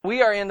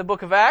We are in the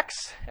book of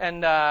Acts,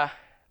 and I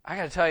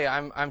got to tell you,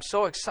 I'm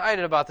so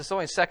excited about this. It's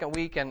only the second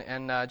week,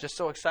 and just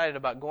so excited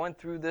about going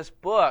through this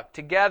book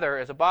together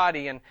as a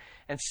body and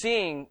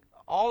seeing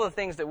all the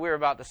things that we're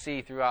about to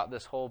see throughout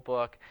this whole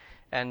book.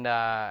 And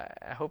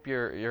I hope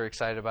you're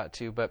excited about it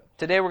too. But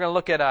today we're going to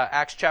look at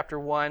Acts chapter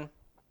 1. We're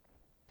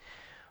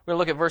going to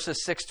look at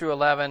verses 6 through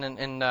 11.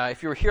 And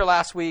if you were here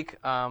last week,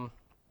 kind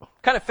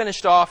of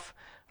finished off.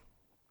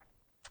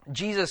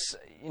 Jesus,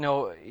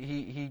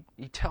 he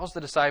tells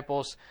the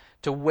disciples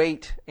to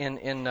wait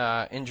in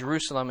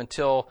Jerusalem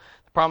until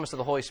the promise of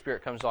the Holy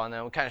Spirit comes on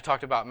them. We kind of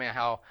talked about,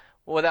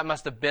 what that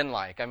must have been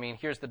like. I mean,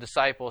 here's the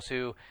disciples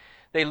who,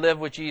 they live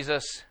with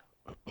Jesus.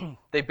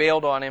 They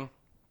bailed on him.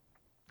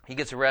 He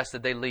gets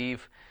arrested. They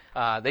leave.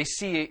 They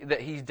see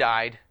that he's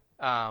died,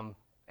 and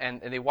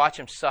they watch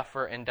him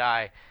suffer and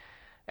die.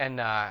 And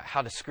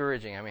how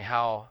discouraging,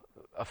 how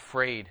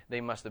afraid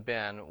they must have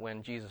been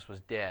when Jesus was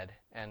dead.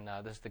 And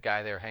this is the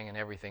guy they were hanging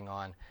everything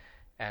on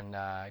and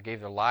gave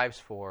their lives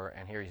for,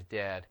 and here he's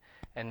dead.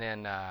 And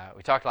then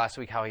we talked last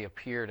week how he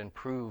appeared and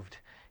proved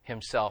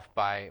himself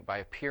by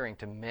appearing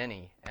to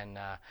many. And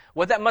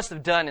what that must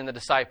have done in the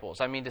disciples.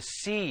 To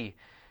see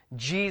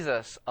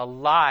Jesus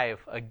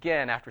alive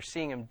again after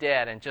seeing him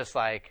dead, and just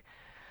like,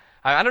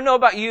 I don't know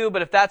about you,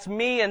 but if that's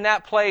me in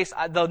that place,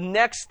 the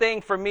next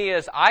thing for me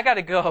is I got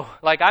to go.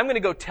 I'm going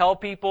to go tell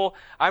people.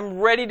 I'm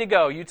ready to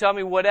go. You tell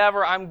me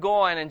whatever, I'm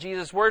going. And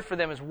Jesus' word for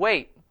them is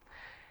wait.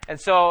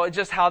 And so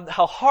just how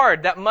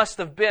hard that must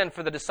have been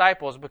for the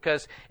disciples,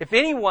 because if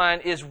anyone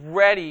is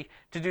ready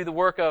to do the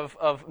work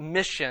of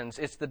missions,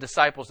 it's the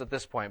disciples at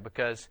this point,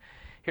 because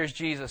here's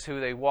Jesus who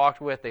they walked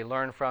with, they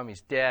learned from,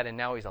 he's dead, and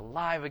now he's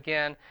alive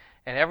again.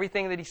 And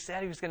everything that he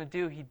said he was going to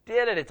do, he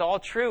did it. It's all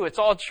true. It's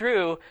all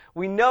true.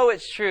 We know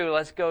it's true.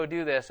 Let's go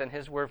do this. And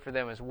his word for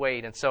them is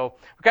wait. And so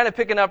we're kind of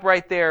picking up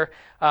right there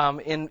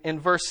in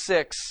verse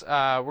 6.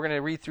 We're going to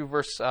read through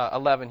verse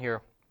 11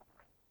 here.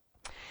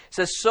 It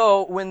says,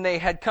 "So when they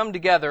had come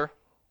together,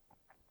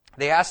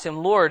 they asked him,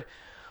 'Lord,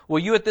 will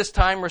you at this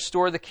time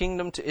restore the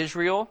kingdom to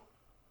Israel?'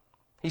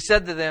 He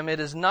said to them, 'It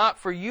is not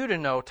for you to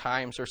know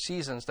times or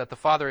seasons that the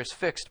Father has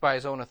fixed by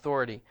his own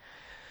authority.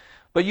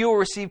 But you will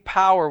receive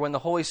power when the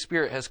Holy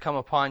Spirit has come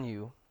upon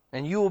you,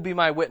 and you will be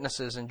my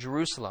witnesses in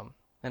Jerusalem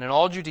and in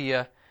all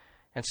Judea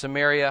and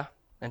Samaria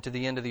and to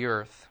the end of the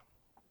earth.'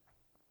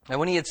 And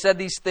when he had said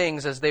these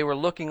things, as they were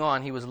looking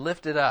on, he was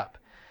lifted up,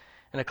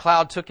 and a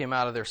cloud took him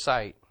out of their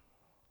sight.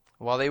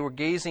 While they were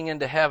gazing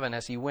into heaven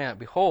as he went,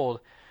 behold,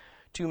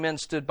 two men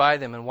stood by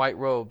them in white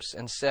robes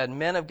and said,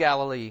 'Men of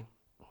Galilee,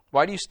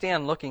 why do you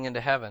stand looking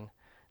into heaven?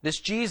 This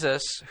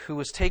Jesus, who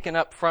was taken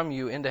up from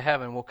you into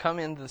heaven, will come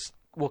in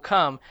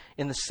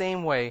the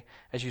same way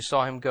as you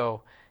saw him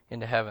go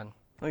into heaven.'"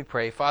 Let me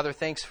pray. Father,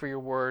 thanks for your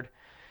word.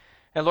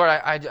 And Lord,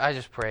 I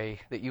just pray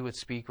that you would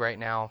speak right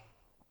now.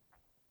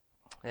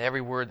 And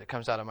every word that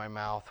comes out of my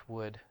mouth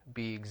would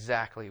be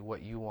exactly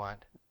what you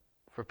want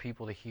for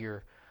people to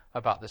hear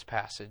about this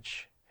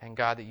passage. And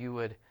God, that you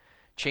would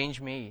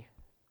change me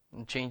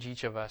and change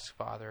each of us,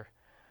 Father.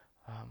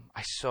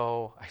 I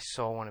so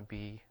want to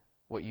be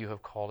what you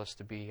have called us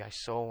to be. I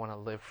so want to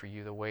live for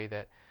you the way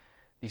that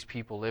these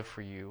people live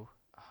for you,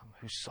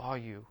 who saw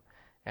you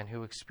and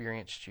who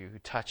experienced you, who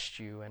touched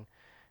you and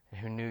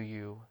who knew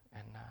you.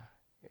 And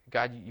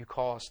God, you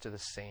call us to the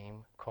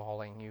same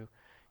calling. You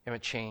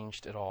haven't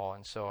changed at all.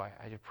 And so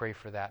I do pray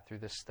for that through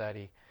this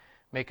study.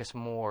 Make us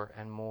more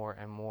and more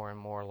and more and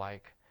more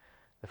like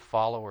the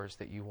followers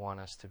that you want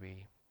us to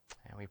be.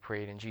 And we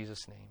pray it in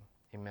Jesus' name.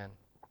 Amen.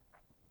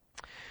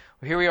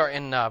 Well, here we are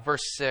in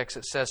verse 6.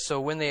 It says, "So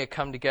when they had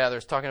come together,"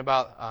 it's talking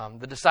about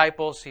the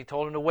disciples. He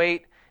told them to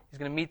wait. He's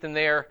going to meet them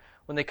there.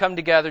 When they come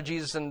together,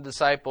 Jesus and the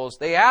disciples,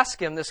 they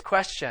ask him this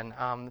question.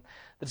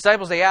 The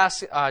disciples, they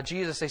ask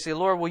Jesus, they say,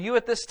 "Lord, will you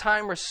at this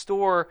time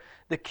restore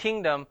the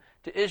kingdom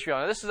to Israel?"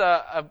 Now, this is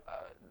a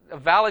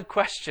valid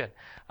question,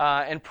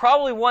 and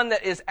probably one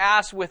that is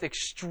asked with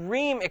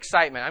extreme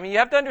excitement. You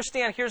have to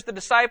understand, here's the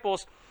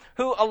disciples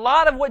who a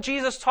lot of what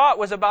Jesus taught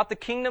was about the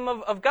kingdom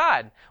of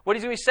God, what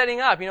he's going to be setting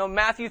up.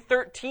 Matthew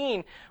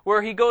 13,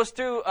 where he goes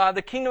through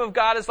the kingdom of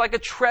God is like a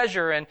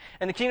treasure, and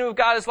the kingdom of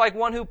God is like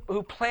one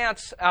who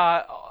plants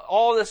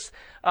all this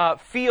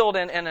field,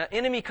 and an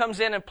enemy comes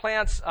in and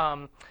plants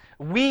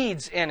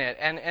weeds in it.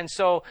 And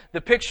so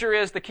the picture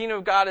is the kingdom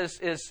of God is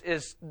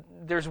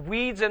there's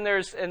weeds and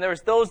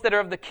there's those that are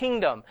of the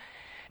kingdom.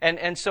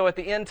 And so at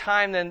the end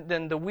time,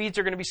 then the weeds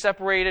are going to be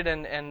separated,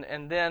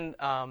 and then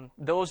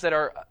those that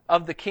are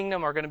of the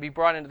kingdom are going to be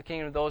brought into the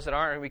kingdom. Those that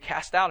aren't are going to be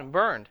cast out and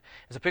burned.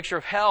 It's a picture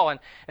of hell. And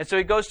so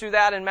he goes through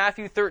that in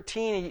Matthew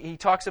 13. He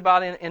talks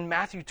about in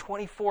Matthew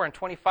 24 and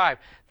 25,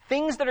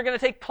 things that are going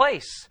to take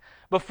place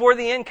before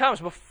the end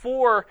comes,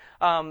 before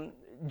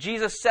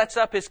Jesus sets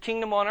up his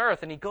kingdom on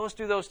earth. And he goes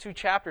through those two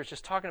chapters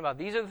just talking about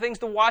these are the things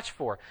to watch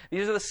for.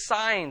 These are the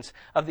signs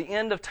of the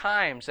end of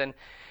times. And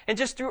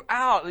just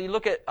throughout, you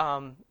look at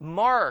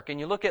Mark, and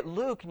you look at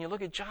Luke, and you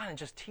look at John, and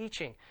just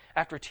teaching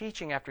after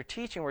teaching after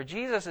teaching, where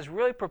Jesus is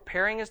really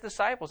preparing his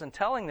disciples and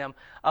telling them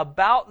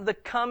about the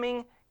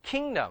coming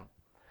kingdom.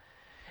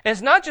 And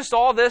it's not just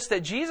all this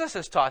that Jesus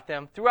has taught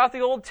them throughout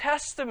the Old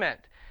Testament.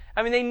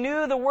 I mean, they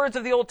knew the words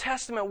of the Old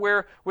Testament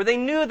where they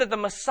knew that the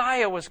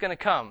Messiah was going to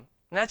come.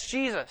 And that's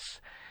Jesus.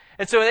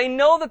 And so they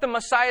know that the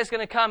Messiah is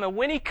going to come. And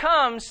when He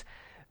comes,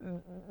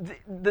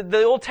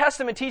 the Old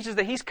Testament teaches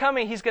that He's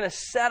coming, He's going to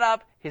set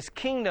up His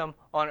kingdom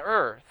on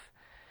earth.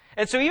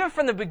 And so even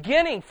from the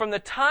beginning, from the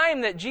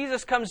time that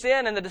Jesus comes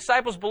in and the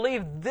disciples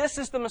believe this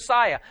is the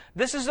Messiah,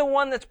 this is the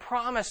one that's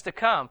promised to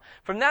come,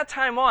 from that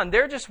time on,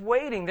 they're just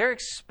waiting. They're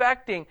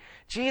expecting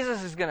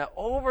Jesus is going to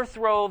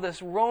overthrow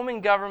this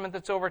Roman government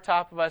that's over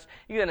top of us.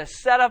 He's going to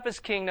set up His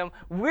kingdom.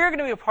 We're going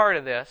to be a part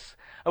of this.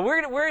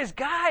 We're His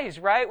guys,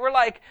 right? We're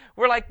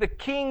like the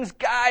King's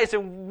guys,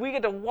 and we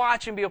get to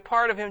watch and be a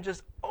part of Him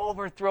just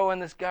overthrowing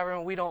this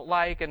government we don't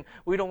like and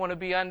we don't want to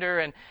be under,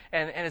 and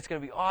it's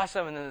going to be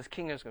awesome, and then this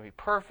kingdom is going to be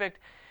perfect.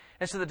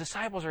 And so the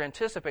disciples are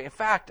anticipating. In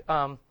fact,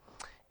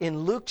 in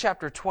Luke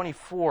chapter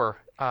 24,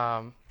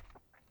 I'll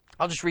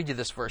just read you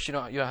this verse. You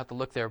don't have to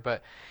look there,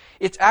 but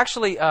it's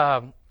actually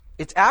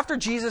it's after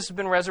Jesus has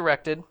been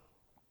resurrected.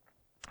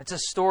 It's a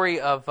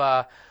story of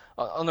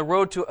on the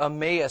road to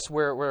Emmaus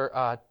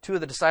where two of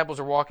the disciples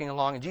are walking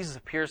along and Jesus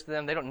appears to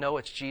them. They don't know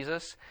it's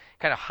Jesus.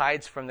 Kind of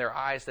hides from their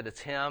eyes that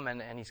it's Him,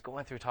 and He's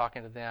going through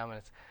talking to them. And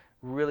it's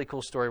a really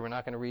cool story. We're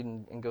not going to read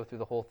and go through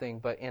the whole thing.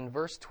 But in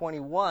verse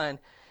 21,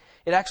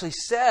 it actually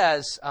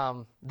says,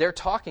 they're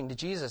talking to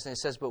Jesus, and it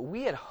says, "But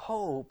we had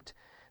hoped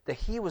that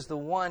He was the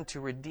one to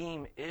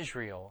redeem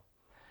Israel."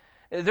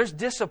 There's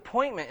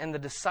disappointment in the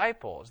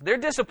disciples. They're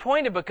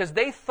disappointed because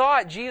they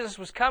thought Jesus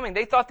was coming.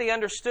 They thought they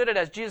understood it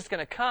as Jesus is going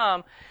to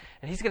come,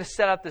 and He's going to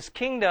set up this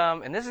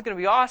kingdom, and this is going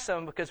to be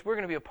awesome because we're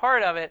going to be a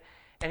part of it.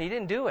 And He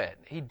didn't do it.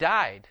 He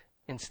died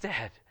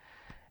instead.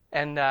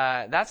 And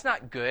that's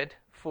not good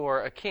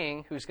for a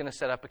king who's going to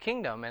set up a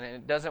kingdom. And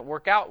it doesn't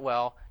work out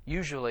well,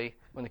 usually,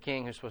 when the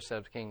king who's supposed to set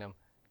up the kingdom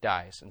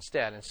dies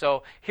instead. And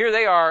so here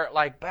they are,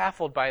 like,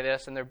 baffled by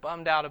this, and they're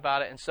bummed out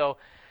about it. And so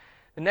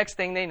the next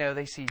thing they know,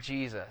 they see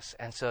Jesus.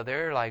 And so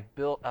they're like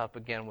built up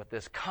again with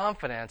this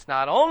confidence.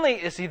 Not only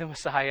is He the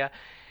Messiah,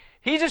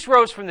 He just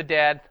rose from the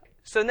dead.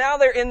 So now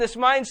they're in this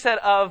mindset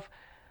of,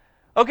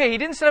 okay, He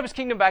didn't set up His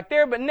kingdom back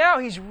there, but now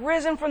He's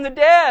risen from the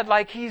dead.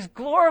 Like, He's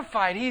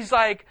glorified. He's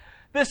like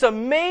this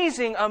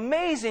amazing,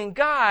 amazing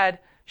God.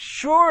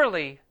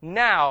 Surely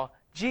now,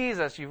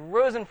 Jesus, you've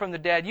risen from the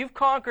dead. You've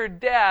conquered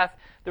death.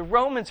 The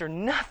Romans are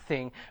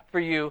nothing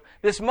for you.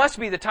 This must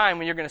be the time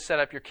when you're going to set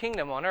up your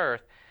kingdom on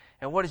earth.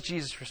 And what is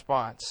Jesus'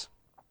 response?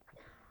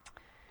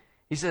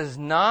 He says,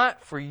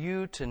 "Not for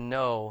you to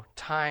know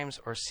times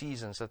or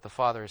seasons that the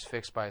Father has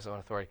fixed by His own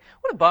authority."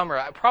 What a bummer,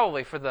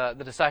 probably, for the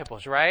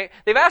disciples, right?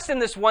 They've asked Him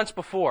this once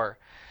before.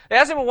 They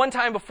asked Him one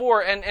time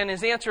before, and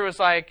His answer was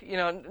like,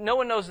 no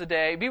one knows the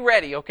day. Be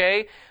ready,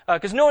 okay?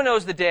 Because no one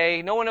knows the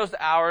day, no one knows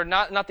the hour,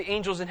 not the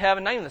angels in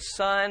heaven, not even the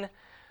Son,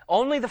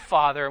 only the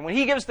Father. And when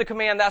He gives the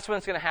command, that's when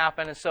it's going to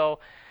happen. And so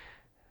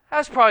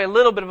that's probably a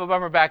little bit of a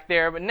bummer back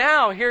there, but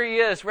now here He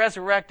is,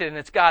 resurrected, and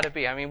it's got to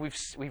be. I mean,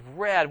 we've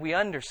read, we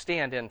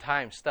understand end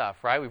time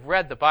stuff, right? We've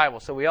read the Bible,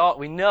 so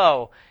we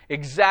know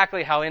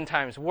exactly how end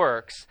times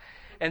works,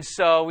 and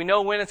so we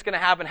know when it's going to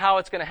happen, how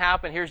it's going to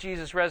happen. Here's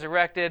Jesus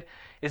resurrected.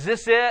 Is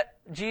this it,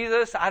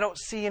 Jesus? I don't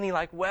see any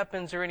like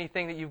weapons or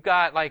anything that you've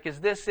got. Like, is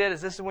this it?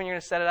 Is this when you're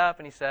going to set it up?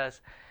 And He says,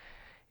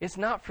 it's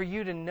not for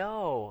you to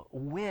know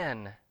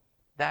when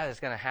that is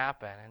going to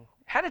happen. And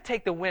had to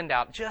take the wind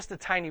out just a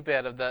tiny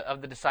bit of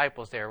the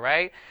disciples there,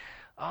 right?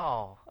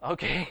 Oh,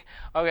 okay,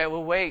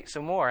 we'll wait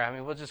some more. I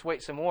mean, we'll just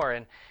wait some more.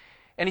 And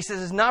He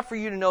says, it's not for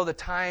you to know the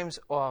times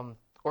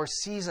or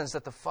seasons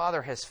that the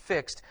Father has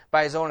fixed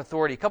by His own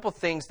authority. A couple of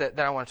things that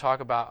I want to talk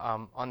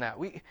about on that.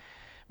 We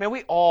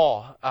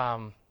all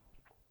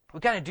we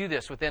got to do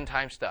this with end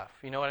time stuff.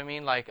 You know what I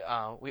mean? Like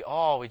we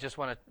just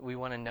want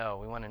to know.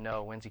 We want to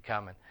know, when's He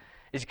coming?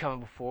 Is He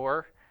coming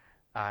before?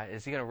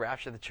 Is He going to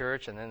rapture the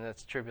church, and then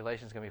this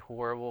tribulation is going to be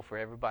horrible for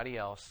everybody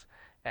else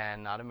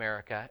and not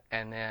America,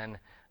 and then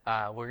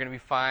we're going to be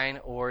fine?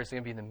 Or is it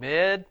going to be in the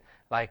mid,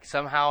 like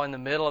somehow in the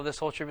middle of this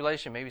whole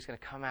tribulation, maybe He's going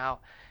to come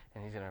out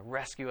and He's going to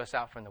rescue us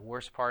out from the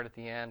worst part at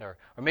the end, or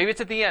maybe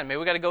it's at the end. Maybe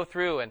we got to go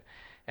through,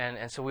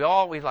 and so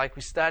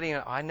we study,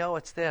 and I know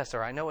it's this,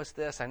 or I know it's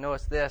this, I know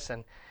it's this.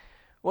 And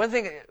one of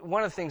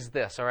the things is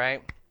this, all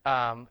right?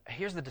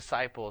 Here's the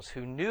disciples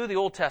who knew the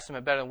Old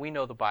Testament better than we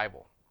know the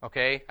Bible.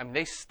 Okay? I mean,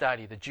 they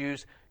studied. The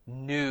Jews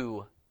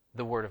knew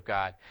the Word of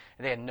God,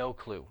 and they had no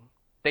clue.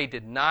 They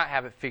did not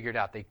have it figured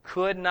out. They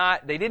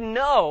didn't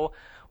know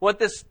what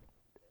this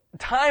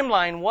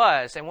timeline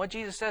was. And what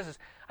Jesus says is,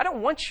 I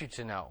don't want you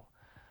to know.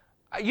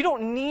 You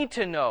don't need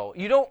to know.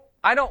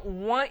 I don't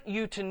want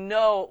you to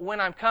know when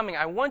I'm coming.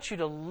 I want you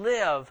to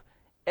live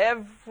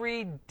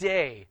every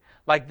day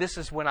like this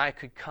is when I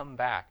could come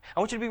back. I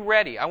want you to be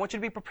ready. I want you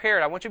to be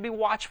prepared. I want you to be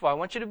watchful. I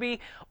want you to be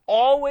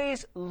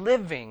always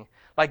living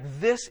like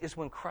this is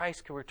when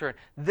Christ can return.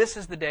 This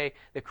is the day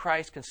that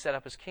Christ can set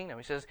up His kingdom.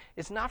 He says,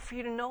 it's not for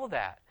you to know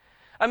that.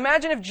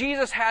 Imagine if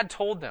Jesus had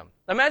told them.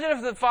 Imagine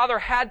if the Father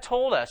had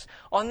told us.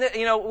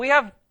 We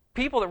have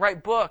people that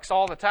write books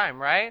all the time,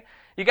 right?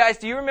 You guys,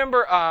 do you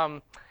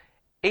remember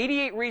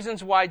 88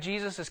 Reasons Why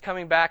Jesus is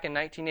Coming Back in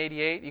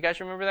 1988. You guys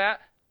remember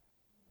that?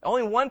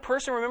 Only one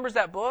person remembers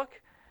that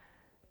book?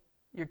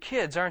 Your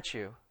kids, aren't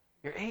you?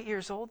 You're 8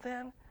 years old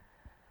then?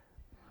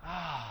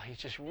 Oh, you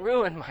just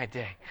ruined my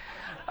day.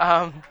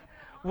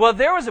 Well,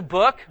 there was a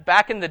book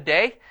back in the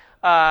day,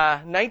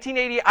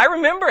 1980. I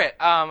remember it.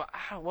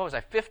 What was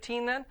I,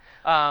 15 then?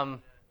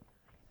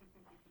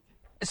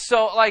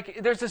 So,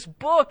 there's this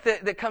book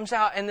that comes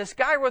out, and this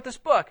guy wrote this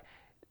book,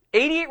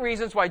 88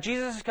 Reasons Why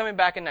Jesus is Coming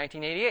Back in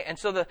 1988. And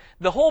so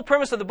the whole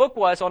premise of the book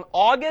was on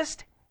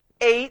August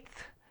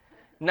 8th,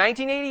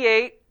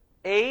 1988,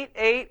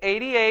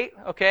 88,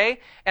 okay?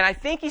 And I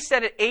think he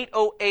said at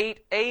 8:08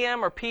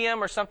 a.m. or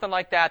p.m. or something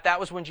like that. That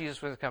was when Jesus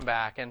was going to come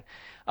back. And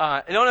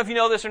I don't know if you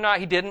know this or not.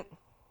 He didn't.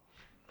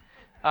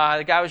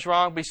 The guy was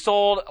wrong, but he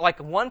sold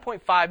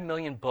 1.5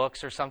 million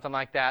books or something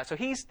like that. So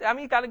he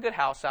got a good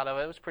house out of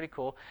it. It was pretty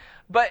cool.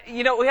 But,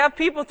 we have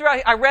people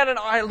throughout. I read it.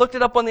 I looked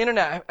it up on the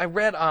internet. I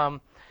read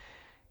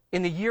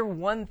in the year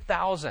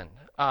 1000,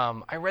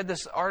 I read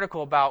this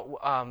article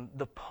about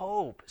the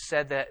Pope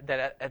said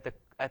that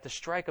at the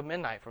strike of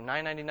midnight from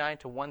 999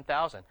 to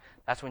 1000,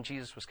 that's when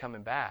Jesus was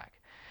coming back.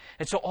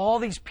 And so all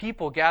these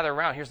people gather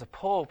around. Here's the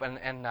Pope,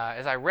 and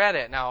as I read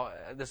it, now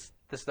this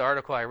is the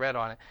article I read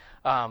on it,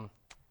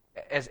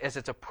 as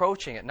it's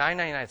approaching, at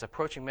 999, it's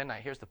approaching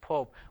midnight, here's the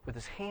Pope with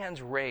his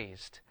hands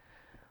raised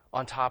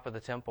on top of the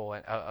temple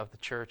of the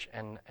church.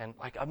 And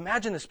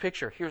imagine this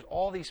picture. Here's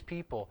all these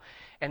people,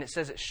 and it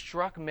says it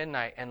struck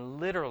midnight,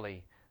 and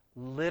literally,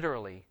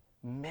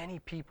 many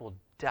people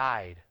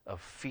died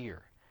of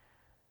fear.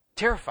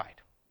 Terrified.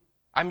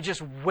 I'm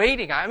just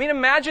waiting.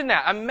 Imagine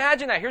that.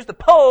 Imagine that. Here's the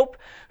Pope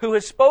who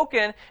has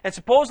spoken, and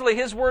supposedly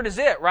his word is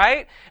it,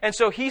 right? And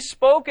so he's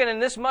spoken,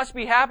 and this must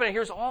be happening.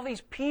 Here's all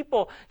these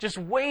people just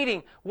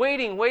waiting,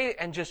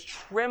 and just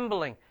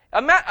trembling.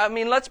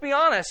 Let's be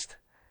honest.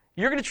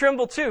 You're going to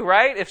tremble too,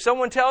 right? If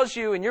someone tells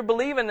you, and you're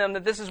believing them,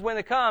 that this is when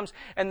it comes,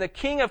 and the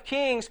King of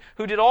Kings,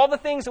 who did all the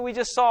things that we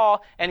just saw,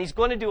 and he's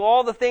going to do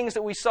all the things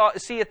that we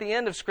see at the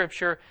end of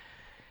Scripture,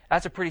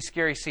 that's a pretty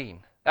scary scene.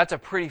 That's a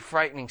pretty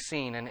frightening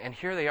scene. And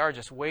here they are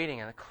just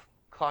waiting, and the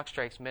clock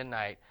strikes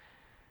midnight.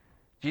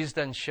 Jesus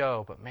doesn't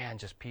show, but man,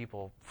 just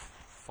people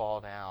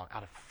fall down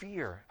out of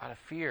fear.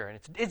 And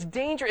it's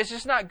dangerous. It's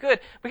just not good.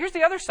 But here's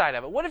the other side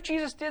of it. What if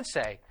Jesus did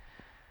say,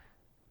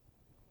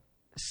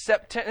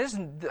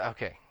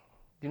 okay,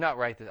 do not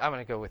write this. I'm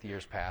going to go with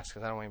years past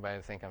because I don't want anybody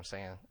to think I'm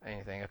saying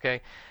anything,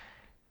 okay?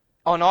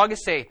 On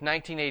August 8th,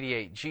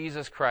 1988,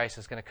 Jesus Christ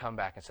is going to come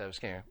back and say,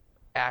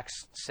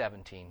 Acts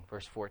 17,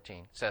 verse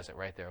 14, says it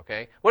right there,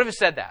 okay? What if it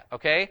said that,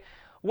 okay?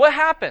 What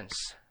happens?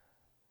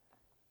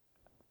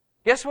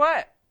 Guess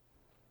what?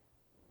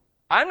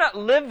 I'm not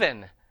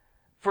living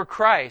for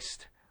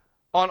Christ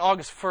on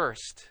August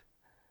 1st,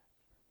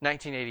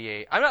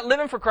 1988. I'm not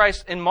living for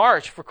Christ in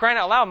March, for crying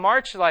out loud.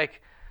 March,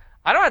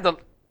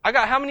 I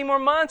got how many more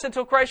months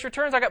until Christ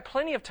returns? I got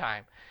plenty of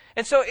time.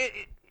 And so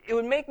it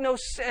would make no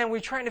sense. We're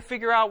trying to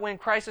figure out when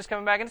Christ is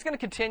coming back, and it's going to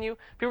continue.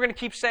 People are going to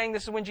keep saying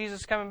this is when Jesus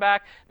is coming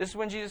back. This is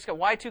when Jesus is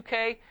coming.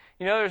 Y2K,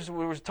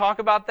 there's talk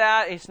about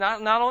that. It's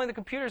not only the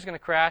computer's going to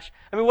crash.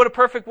 What a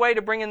perfect way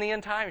to bring in the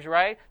end times,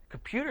 right?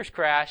 Computers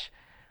crash.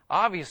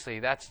 Obviously,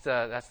 that's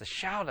the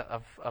shout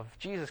of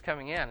Jesus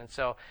coming in, and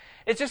so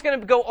it's just going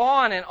to go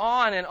on and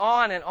on and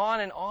on and on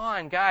and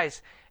on,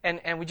 guys.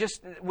 And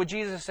what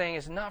Jesus is saying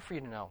is not for you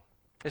to know.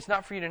 It's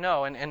not for you to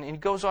know. And he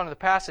goes on to the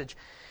passage.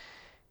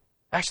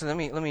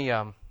 Actually, let me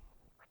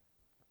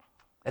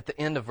at the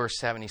end of verse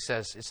 7, he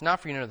says, it's not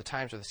for you to know the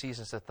times or the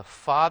seasons that the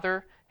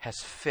Father has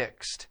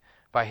fixed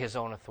by his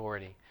own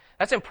authority.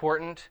 That's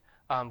important.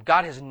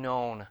 God has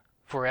known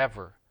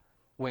forever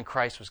when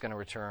Christ was going to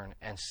return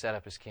and set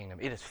up his kingdom.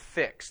 It is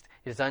fixed.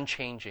 It is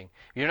unchanging.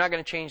 You're not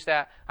going to change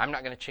that. I'm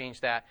not going to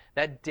change that.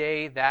 That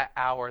day, that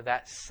hour,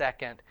 that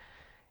second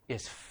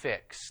is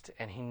fixed.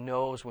 And he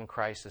knows when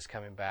Christ is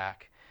coming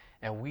back.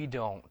 And we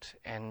don't.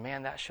 And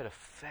man, that should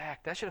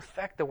affect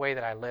the way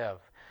that I live.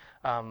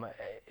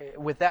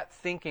 With that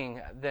thinking,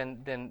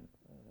 then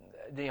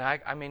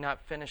I may not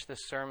finish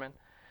this sermon.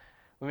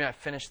 We may not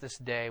finish this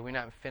day. We may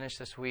not finish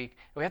this week.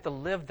 We have to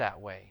live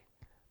that way.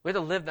 We have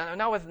to live that,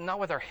 not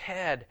with our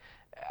head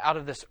out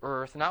of this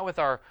earth, not with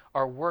our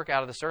work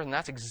out of this earth. And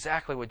that's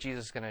exactly what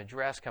Jesus is going to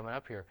address coming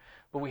up here.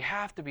 But we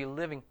have to be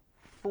living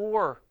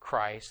for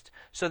Christ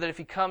so that if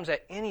he comes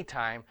at any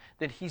time,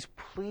 that he's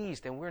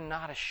pleased and we're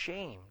not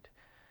ashamed.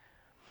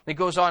 It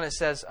goes on, it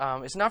says,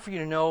 it's not for you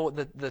to know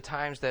the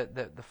times that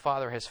the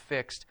Father has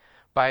fixed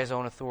by his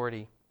own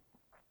authority,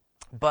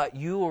 but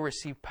you will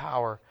receive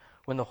power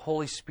when the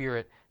Holy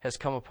Spirit has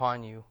come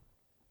upon you,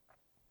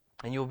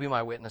 and you will be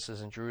my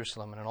witnesses in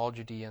Jerusalem and in all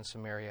Judea and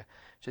Samaria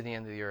to the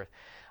end of the earth.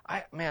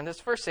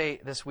 This verse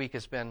 8 this week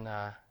has been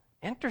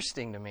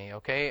interesting to me,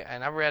 okay?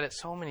 And I've read it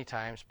so many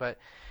times, but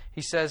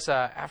he says,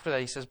 after that,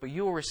 he says, but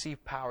you will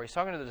receive power. He's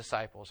talking to the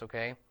disciples,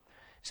 okay?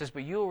 He says,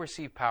 but you will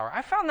receive power.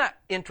 I found that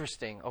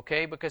interesting,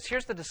 okay? Because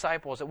here's the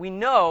disciples that we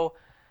know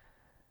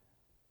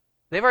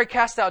they've already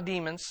cast out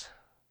demons.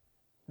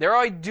 They're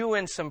already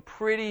doing some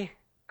pretty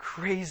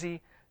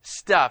crazy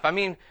stuff.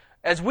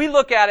 as we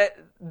look at it,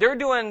 they're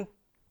doing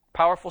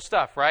powerful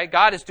stuff, right?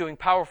 God is doing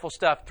powerful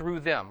stuff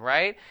through them,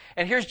 right?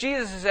 And here's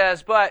Jesus who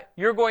says, but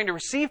you're going to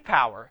receive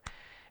power.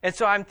 And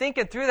so I'm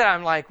thinking through that.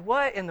 I'm like,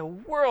 what in the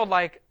world?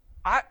 Like,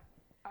 I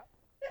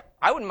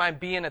wouldn't mind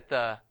being at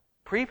the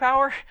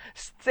pre-power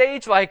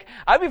stage. Like,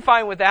 I'd be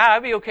fine with that.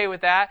 I'd be okay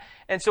with that.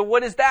 And so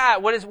what is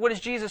that? What is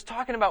Jesus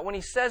talking about when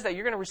he says that?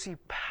 You're going to receive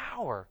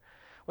power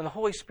when the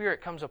Holy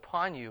Spirit comes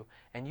upon you,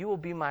 and you will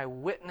be my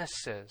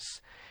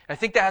witnesses. And I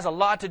think that has a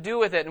lot to do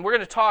with it. And we're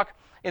going to talk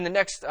in the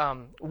next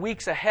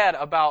weeks ahead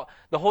about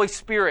the Holy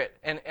Spirit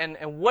and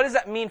what does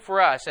that mean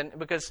for us. And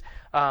because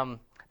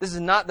this is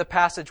not the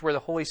passage where the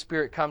Holy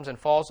Spirit comes and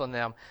falls on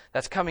them.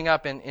 That's coming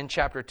up in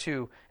chapter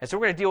 2. And so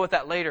we're going to deal with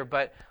that later.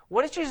 But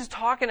what is Jesus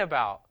talking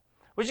about?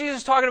 What is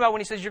Jesus talking about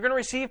when he says you're going to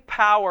receive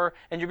power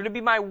and you're going to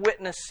be my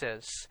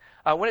witnesses?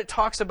 When it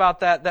talks about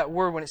that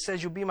word, when it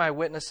says you'll be my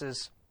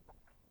witnesses,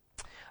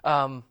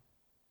 well,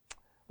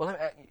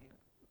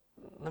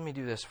 let me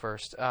do this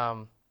first.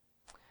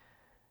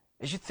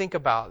 As you think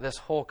about this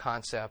whole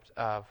concept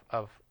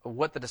of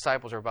what the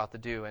disciples are about to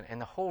do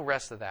and the whole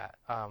rest of that,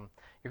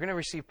 you're going to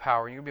receive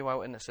power, you're going to be my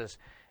witnesses,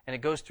 and it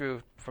goes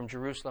through from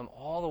Jerusalem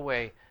all the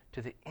way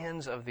to the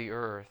ends of the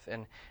earth.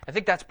 And I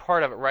think that's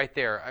part of it right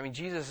there. I mean,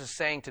 Jesus is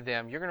saying to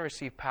them, you're going to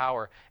receive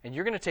power, and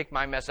you're going to take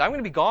my message. I'm going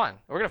to be gone.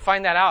 We're going to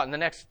find that out in the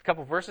next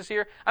couple of verses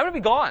here. I'm going to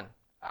be gone.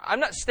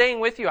 I'm not staying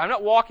with you. I'm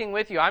not walking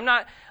with you. I'm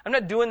not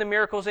doing the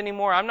miracles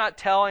anymore. I'm not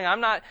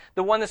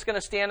the one that's going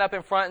to stand up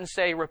in front and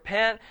say,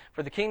 repent,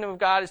 for the kingdom of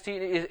God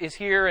is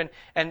here. And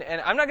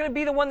I'm not going to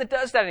be the one that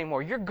does that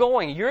anymore. You're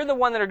going. You're the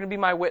one that are going to be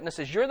my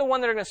witnesses. You're the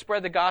one that are going to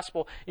spread the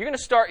gospel. You're going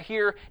to start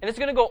here, and it's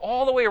going to go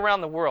all the way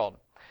around the world.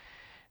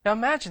 Now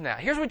imagine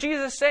that. Here's what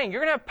Jesus is saying.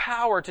 You're going to have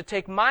power to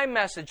take my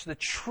message, the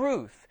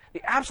truth,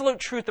 the absolute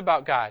truth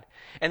about God.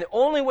 And the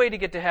only way to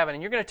get to heaven,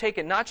 and you're going to take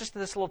it not just to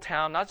this little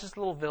town, not just a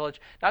little village,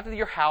 not to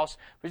your house,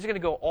 but you're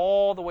going to go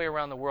all the way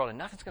around the world, and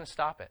nothing's going to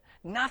stop it.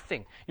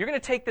 Nothing. You're going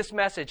to take this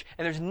message,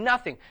 and there's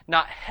nothing,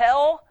 not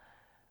hell,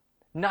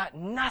 not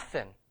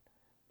nothing,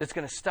 that's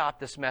going to stop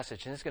this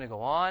message. And it's going to go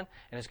on,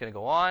 and it's going to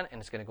go on,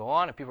 and it's going to go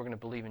on, and people are going to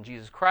believe in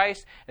Jesus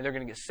Christ, and they're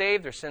going to get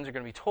saved. Their sins are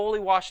going to be totally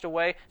washed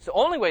away. It's the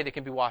only way they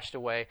can be washed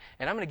away.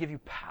 And I'm going to give you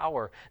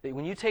power that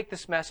when you take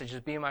this message as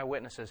being my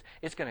witnesses,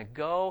 it's going to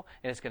go,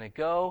 and it's going to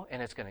go,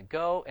 and it's going to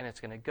go, and it's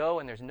going to go,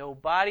 and there's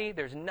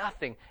there's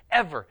nothing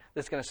ever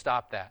that's going to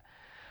stop that.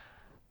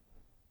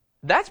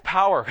 That's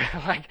power.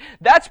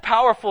 That's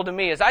powerful to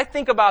me. As I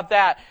think about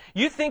that,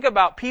 you think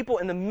about people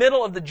in the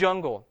middle of the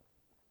jungle.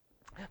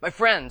 My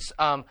friends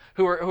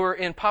who are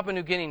in Papua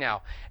New Guinea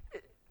now.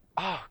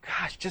 Oh,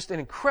 gosh, just an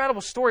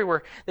incredible story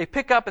where they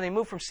pick up and they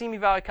move from Simi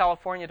Valley,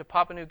 California to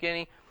Papua New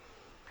Guinea.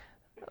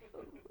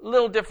 A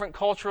little different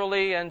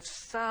culturally and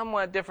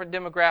somewhat different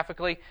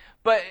demographically,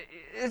 but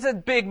it's a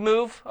big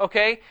move,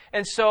 okay?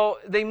 And so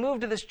they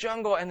move to this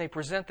jungle and they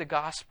present the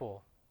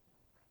gospel.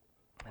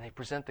 And they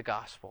present the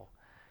gospel.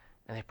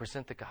 And they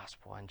present the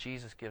gospel. And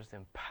Jesus gives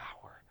them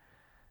power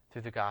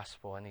through the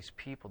gospel. And these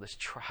people, this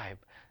tribe,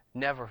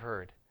 never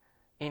heard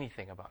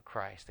anything about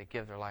Christ. They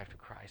give their life to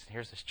Christ. And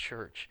here's this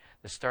church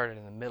that started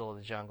in the middle of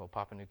the jungle,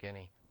 Papua New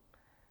Guinea.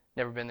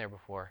 Never been there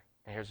before.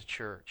 And here's a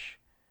church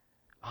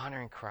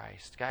honoring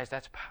Christ. Guys,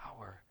 that's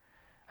power.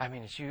 I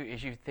mean, as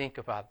you think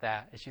about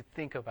that, as you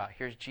think about,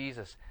 here's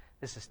Jesus.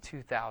 This is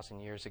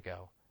 2,000 years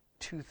ago.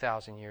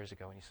 2,000 years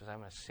ago. And he says, I'm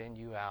going to send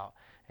you out,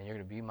 and you're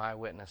going to be my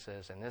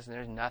witnesses. And there's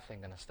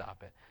nothing going to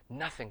stop it.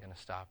 Nothing going to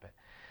stop it.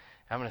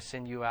 I'm going to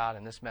send you out,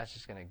 and this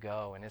message is going to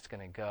go, and it's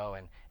going to go.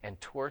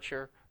 And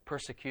torture,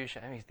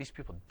 persecution. I mean, these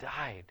people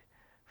died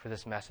for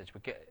this message.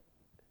 But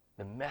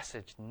the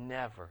message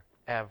never,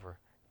 ever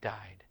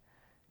died.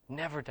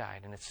 Never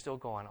died. And it's still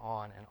going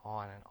on and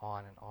on and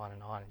on and on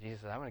and on. And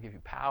Jesus said, I'm going to give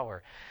you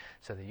power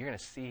so that you're going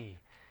to see.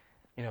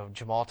 You know,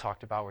 Jamal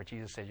talked about where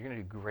Jesus said, you're going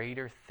to do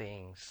greater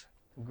things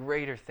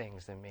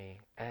than me.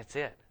 And it's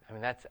it.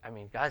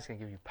 God's going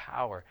to give you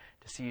power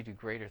to see you do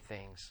greater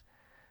things.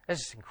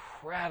 That's just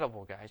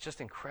incredible, guys. Just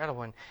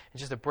incredible. And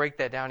just to break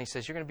that down, he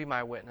says, you're going to be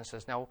my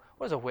witnesses. Now,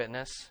 what is a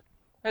witness?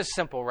 It's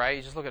simple, right?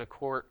 You just look at a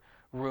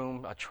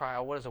courtroom, a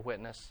trial. What is a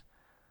witness?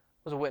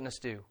 What does a witness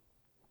do?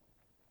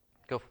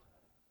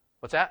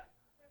 What's that?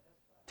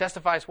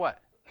 Testifies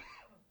what?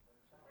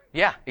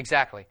 Yeah,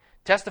 exactly.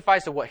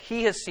 Testifies to what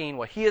he has seen,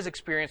 what he has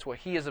experienced, what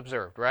he has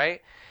observed,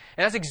 right?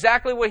 And that's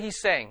exactly what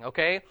he's saying,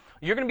 okay?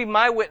 You're going to be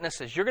my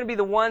witnesses. You're going to be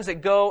the ones that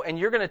go and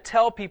you're going to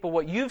tell people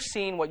what you've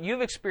seen, what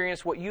you've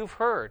experienced, what you've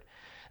heard.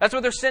 That's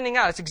what they're sending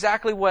out. It's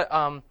exactly what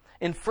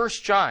in 1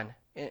 John,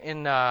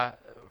 in 1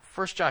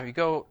 John, if you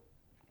go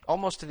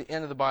almost to the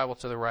end of the Bible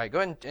to the right, go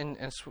ahead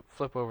and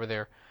flip over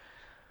there.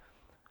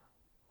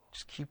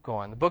 Just keep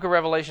going. The book of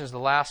Revelation is the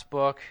last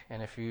book,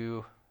 and if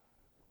you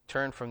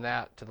turn from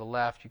that to the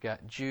left, you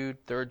got Jude,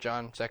 3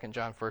 John, 2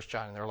 John, 1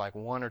 John, and they're like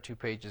 1 or 2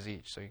 pages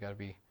each, so you got to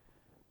be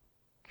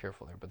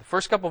careful there. But the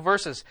first couple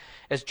verses,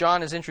 as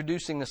John is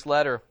introducing this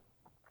letter,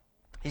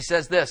 he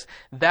says this,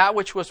 that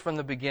which was from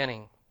the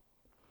beginning,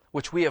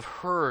 which we have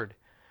heard,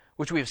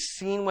 which we have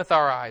seen with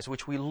our eyes,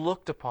 which we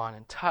looked upon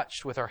and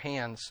touched with our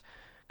hands,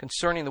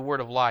 concerning the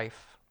word of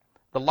life.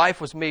 The life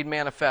was made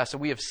manifest,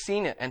 and we have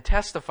seen it and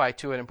testify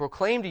to it and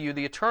proclaim to you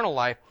the eternal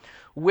life,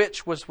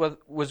 which was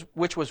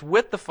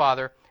with the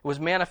Father, was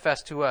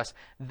manifest to us.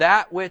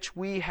 That which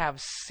we have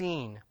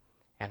seen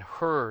and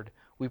heard,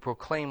 we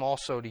proclaim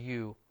also to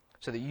you,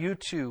 so that you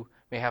too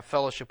may have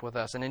fellowship with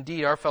us. And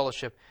indeed, our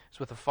fellowship is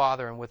with the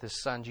Father and with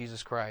His Son,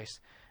 Jesus Christ.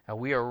 And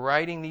we are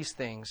writing these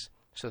things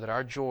so that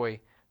our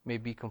joy may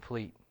be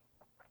complete.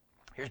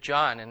 Here's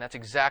John, and that's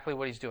exactly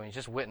what he's doing. He's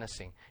just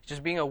witnessing. He's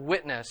just being a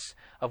witness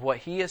of what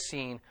he has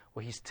seen,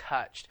 what he's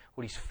touched,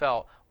 what he's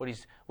felt, what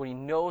he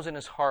knows in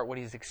his heart, what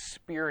he's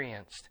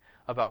experienced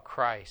about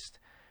Christ.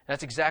 And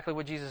that's exactly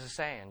what Jesus is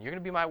saying. You're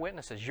going to be my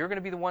witnesses. You're going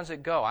to be the ones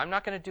that go. I'm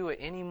not going to do it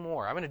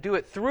anymore. I'm going to do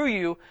it through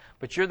you,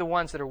 but you're the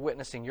ones that are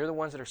witnessing. You're the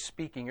ones that are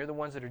speaking. You're the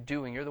ones that are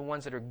doing. You're the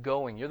ones that are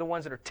going. You're the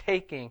ones that are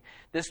taking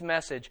this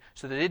message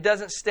so that it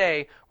doesn't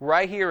stay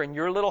right here in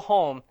your little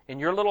home, in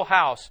your little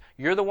house.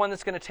 You're the one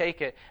that's going to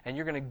take it, and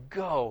you're going to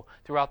go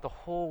throughout the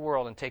whole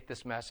world and take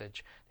this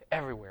message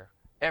everywhere,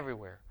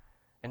 everywhere.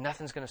 And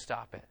nothing's going to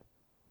stop it.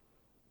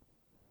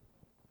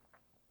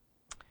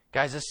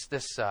 Guys,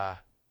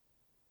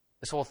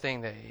 this whole thing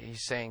that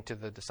he's saying to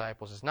the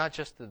disciples is not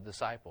just the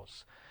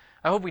disciples.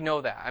 I hope we know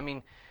that. I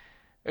mean,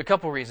 a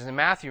couple of reasons. In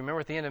Matthew,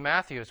 remember at the end of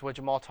Matthew, it's what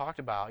Jamal talked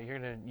about. You're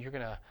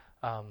gonna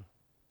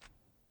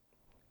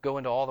go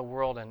into all the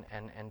world and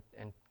man,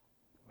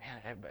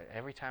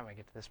 every time I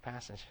get to this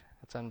passage,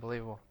 it's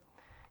unbelievable.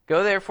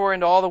 Go therefore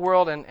into all the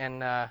world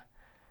and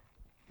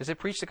is it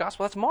preach the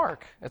gospel? That's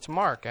Mark. It's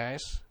Mark,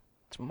 guys.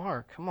 It's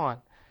Mark. Come on.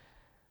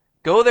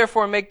 Go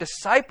therefore and make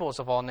disciples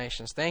of all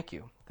nations. Thank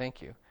you.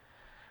 Thank you.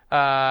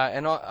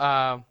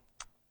 Go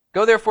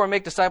therefore and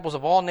make disciples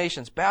of all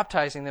nations,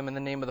 baptizing them in the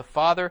name of the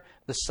Father,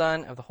 the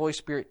Son, and the Holy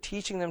Spirit,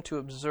 teaching them to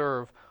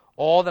observe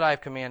all that I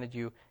have commanded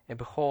you, and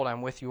behold,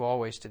 I'm with you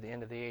always to the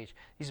end of the age.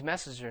 These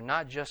messages are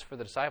not just for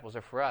the disciples,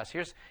 they're for us.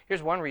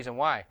 Here's one reason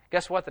why.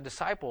 Guess what? The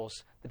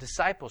disciples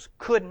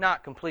could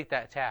not complete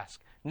that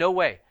task. No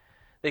way.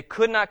 They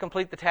could not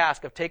complete the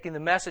task of taking the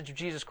message of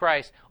Jesus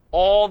Christ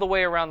all the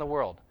way around the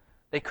world.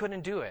 They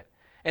couldn't do it.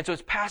 And so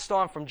it's passed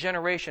on from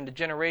generation to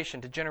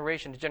generation to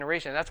generation to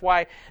generation. And that's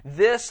why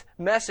this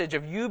message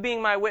of you being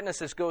my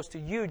witnesses goes to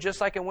you just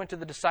like it went to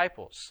the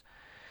disciples.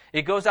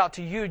 It goes out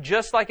to you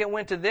just like it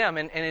went to them.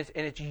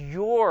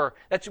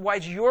 That's why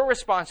it's your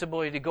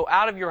responsibility to go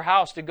out of your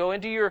house, to go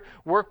into your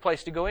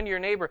workplace, to go into your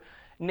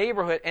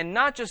neighborhood. And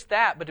not just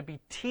that, but to be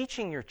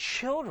teaching your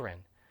children.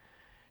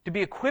 To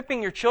be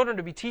equipping your children,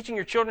 to be teaching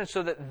your children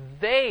so that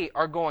they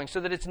are going, so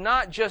that it's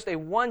not just it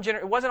wasn't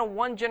a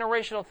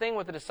one-generational thing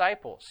with the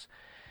disciples.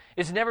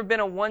 It's never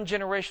been a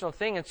one-generational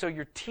thing, and so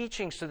you're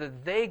teaching so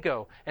that they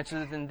go, and so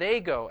that then they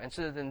go, and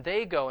so that then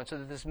they go, and so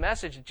that this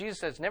message that Jesus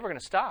says is never going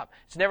to stop.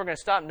 It's never going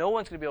to stop. No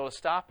one's going to be able to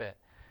stop it.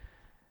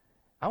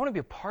 I want to be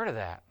a part of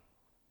that.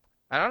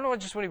 I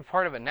don't just want to be a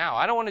part of it now.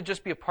 I don't want to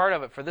just be a part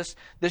of it for this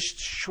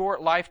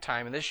short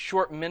lifetime and this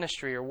short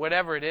ministry or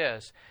whatever it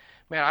is.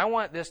 Man, I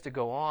want this to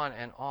go on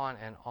and on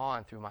and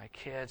on through my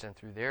kids and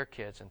through their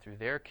kids and through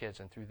their kids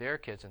and through their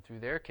kids and through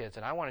their kids.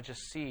 And I want to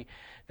just see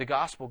the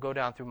gospel go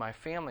down through my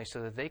family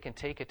so that they can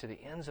take it to the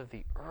ends of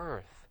the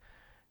earth.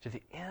 To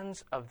the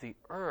ends of the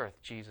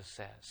earth, Jesus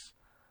says.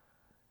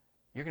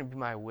 You're going to be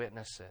my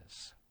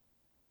witnesses.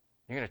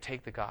 You're going to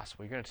take the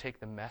gospel. You're going to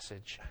take the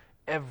message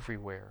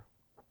everywhere.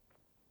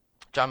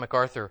 John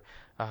MacArthur,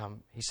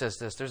 he says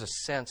this, there's a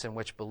sense in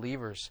which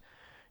believers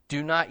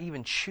do not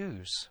even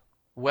choose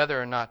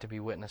whether or not to be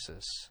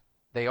witnesses.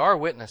 They are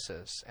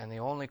witnesses, and the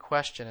only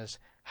question is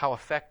how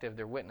effective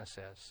their witness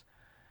is.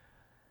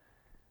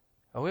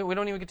 We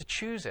don't even get to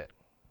choose it.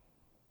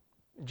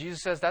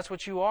 Jesus says that's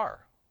what you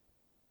are.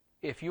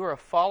 If you are a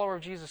follower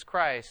of Jesus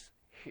Christ,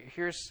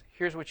 here's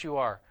what you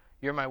are.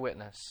 You're my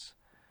witness.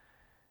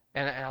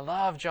 And I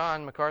love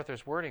John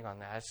MacArthur's wording on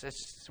that.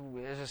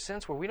 There's a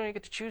sense where we don't even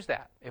get to choose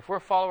that. If we're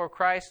a follower of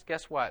Christ,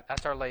 guess what?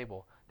 That's our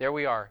label. There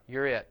we are.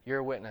 You're it. You're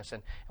a witness.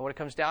 And what it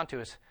comes down to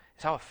is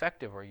how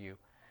effective are you?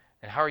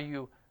 And how are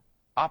you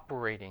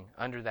operating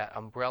under that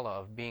umbrella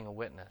of being a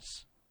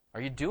witness?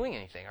 Are you doing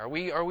anything? Are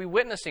we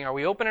witnessing? Are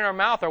we opening our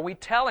mouth? Are we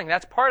telling?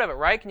 That's part of it,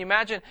 right? Can you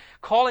imagine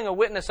calling a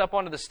witness up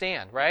onto the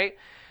stand, right?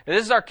 And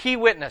this is our key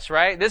witness,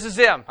 right? This is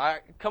him. All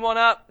right, come on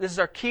up. This is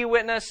our key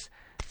witness.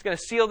 It's going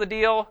to seal the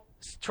deal.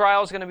 This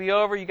trial is going to be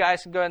over. You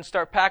guys can go ahead and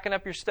start packing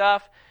up your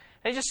stuff.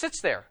 And he just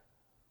sits there.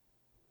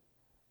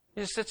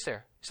 He just sits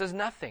there. He says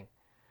nothing.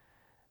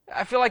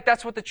 I feel like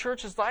that's what the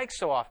church is like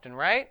so often,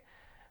 right?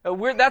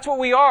 That's what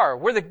we are.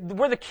 We're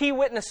the key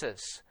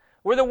witnesses.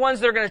 We're the ones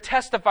that are going to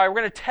testify. We're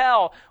going to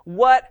tell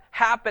what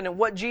happened and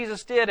what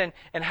Jesus did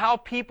and how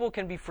people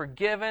can be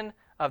forgiven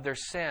of their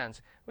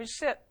sins. We just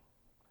sit.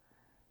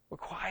 We're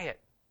quiet.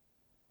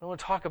 We don't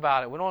want to talk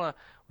about it. We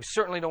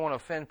certainly don't want to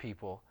offend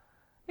people.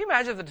 Can you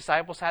imagine if the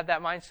disciples had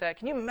that mindset?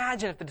 Can you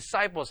imagine if the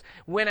disciples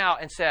went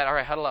out and said, all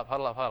right, huddle up,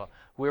 huddle up, huddle up.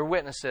 We're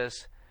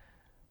witnesses.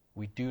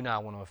 We do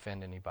not want to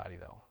offend anybody,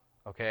 though.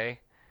 Okay?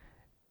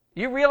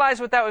 You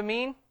realize what that would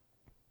mean?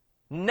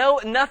 No,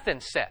 nothing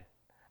said.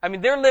 I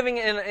mean, they're living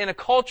in a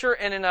culture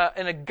and in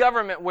a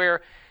government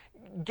where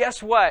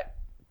guess what?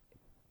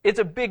 It's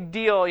a big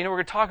deal. We're going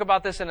to talk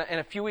about this in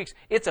a few weeks.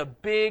 It's a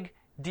big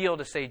deal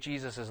to say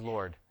Jesus is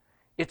Lord.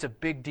 It's a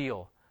big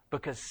deal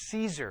because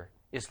Caesar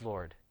is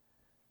Lord.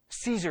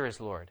 Caesar is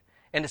Lord.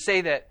 And to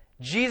say that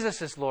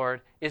Jesus is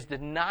Lord is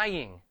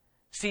denying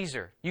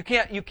Caesar. You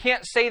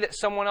can't say that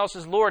someone else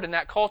is Lord in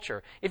that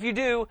culture. If you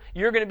do,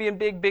 you're going to be in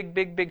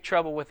big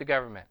trouble with the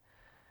government.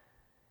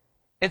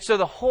 And so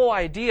the whole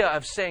idea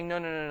of saying,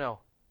 no,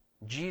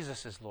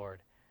 Jesus is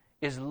Lord,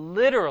 is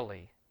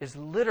literally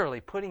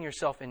putting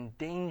yourself in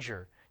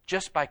danger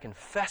just by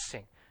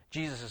confessing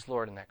Jesus is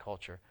Lord in that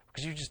culture,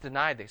 because you just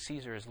denied that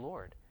Caesar is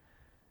Lord.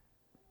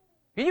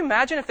 Can you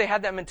imagine if they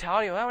had that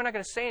mentality, well, we're not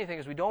going to say anything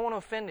because we don't want to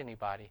offend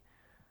anybody.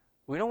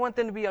 We don't want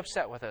them to be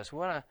upset with us. We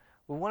want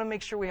to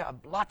make sure we have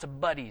lots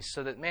of buddies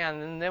so that,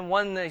 man, and then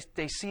when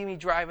they see me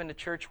driving to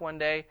church one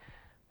day,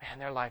 man,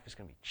 their life is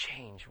going to be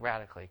changed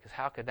radically, because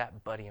how could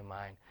that buddy of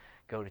mine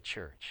go to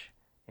church?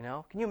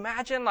 Can you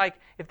imagine, like,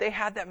 if they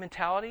had that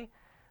mentality?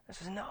 I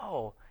says,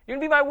 no, you're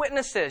going to be my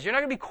witnesses. You're not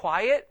going to be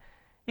quiet.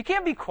 You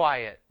can't be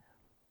quiet.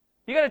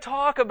 You got to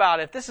talk about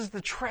it. If this is the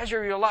treasure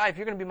of your life,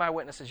 you're going to be my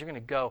witnesses. You're going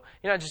to go.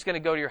 You're not just going to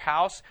go to your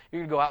house.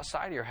 You're going to go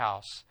outside of your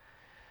house.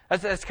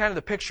 That's kind of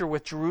the picture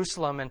with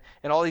Jerusalem and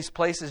all these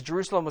places.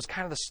 Jerusalem was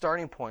kind of the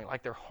starting point,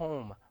 like their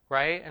home,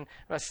 right? And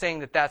I'm not saying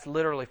that that's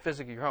literally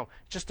physically your home.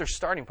 It's just their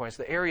starting point. It's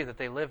the area that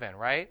they live in,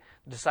 right?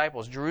 The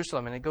disciples,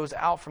 Jerusalem. And it goes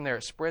out from there.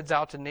 It spreads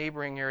out to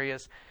neighboring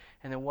areas.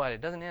 And then what?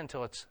 It doesn't end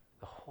until it's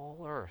the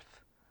whole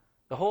earth.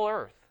 The whole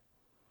earth.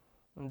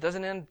 And it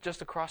doesn't end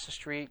just across the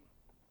street.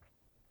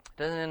 It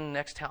doesn't end the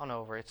next town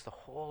over. It's the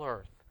whole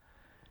earth.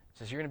 It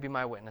says, you're going to be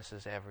my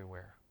witnesses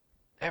everywhere.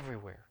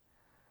 Everywhere.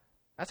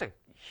 That's a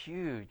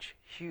huge,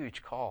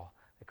 huge call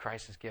that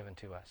Christ has given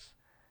to us.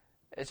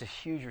 It's a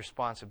huge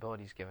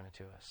responsibility He's given it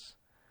to us.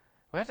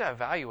 We have to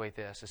evaluate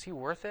this. Is He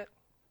worth it?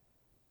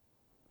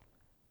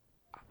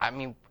 I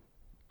mean,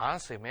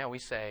 honestly, man, we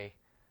say,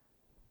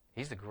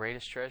 He's the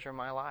greatest treasure of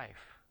my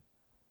life.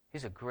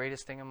 He's the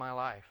greatest thing in my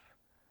life.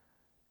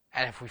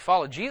 And if we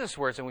follow Jesus'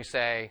 words and we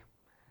say,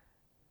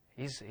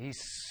 He's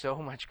so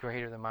much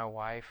greater than my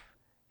wife.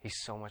 He's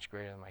so much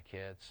greater than my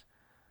kids.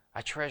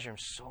 I treasure Him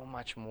so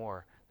much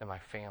more than my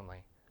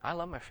family. I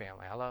love my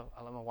family. I love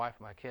my wife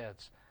and my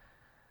kids.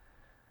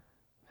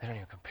 They don't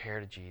even compare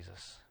to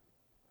Jesus.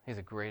 He's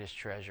the greatest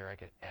treasure I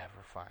could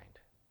ever find.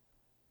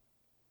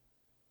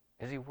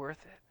 Is He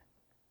worth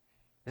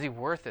it? Is He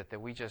worth it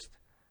that we just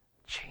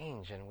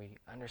change and we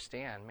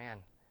understand, man,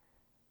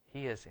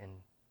 He has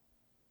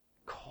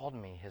called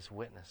me His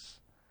witness.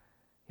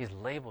 He's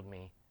labeled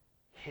me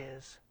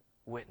His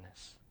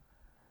witness.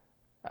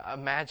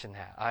 Imagine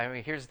that. I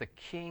mean, here's the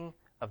King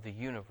of the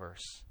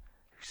universe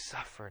who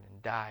suffered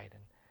and died,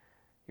 and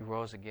He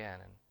rose again,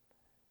 and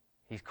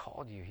He's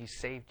called you. He's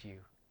saved you.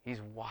 He's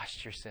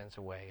washed your sins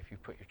away if you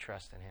put your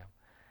trust in Him.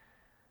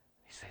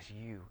 He says,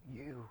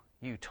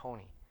 you,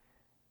 Tony,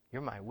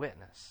 you're my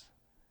witness.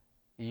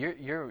 You're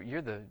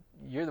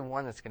the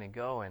one that's going to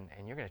go and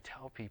you're going to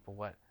tell people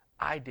what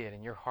I did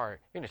in your heart.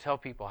 You're going to tell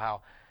people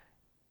how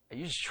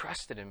you just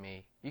trusted in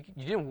me. You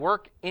didn't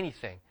work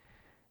anything.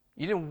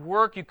 You didn't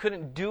work. You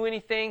couldn't do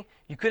anything.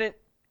 You couldn't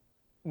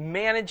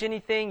manage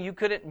anything. You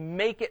couldn't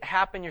make it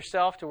happen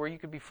yourself to where you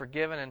could be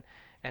forgiven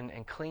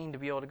and clean to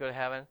be able to go to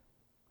heaven.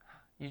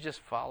 You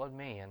just followed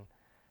me, and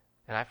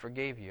I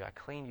forgave you. I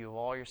cleaned you of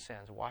all your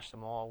sins, washed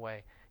them all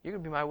away. You're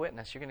going to be my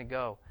witness. You're going to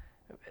go.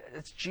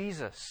 It's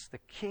Jesus, the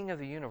King of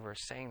the universe,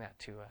 saying that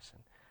to us.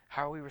 And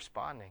how are we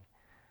responding?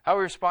 How are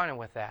we responding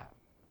with that?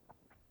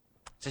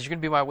 It says, you're going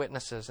to be my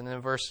witnesses. And then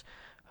verse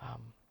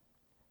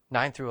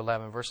 9 through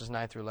 11, verses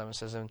 9 through 11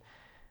 says, and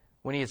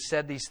when He had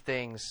said these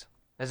things,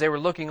 as they were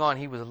looking on,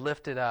 He was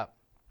lifted up.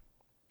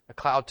 A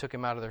cloud took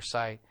Him out of their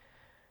sight.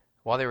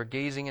 While they were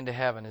gazing into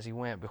heaven as He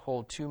went,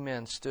 behold, 2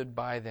 men stood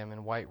by them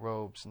in white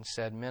robes and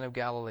said, Men of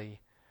Galilee,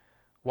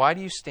 why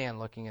do you stand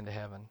looking into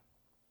heaven?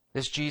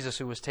 This Jesus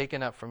who was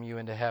taken up from you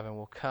into heaven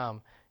will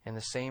come in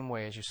the same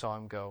way as you saw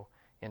Him go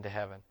into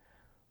heaven.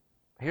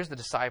 Here's the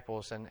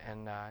disciples, and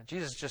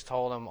Jesus just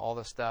told them all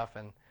this stuff,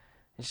 and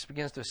He just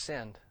begins to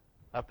ascend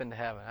up into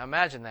heaven. Now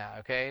imagine that,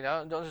 okay?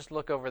 Don't just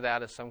look over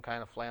that as some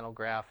kind of flannel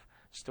graph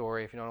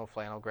story. If you don't know what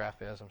flannel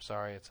graph is, I'm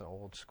sorry, it's an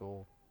old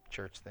school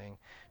church thing.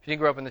 If you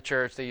didn't grow up in the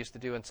church, they used to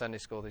do in Sunday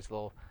school these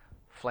little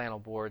flannel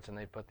boards, and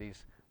they'd put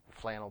these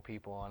flannel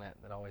people on it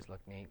that always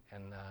look neat,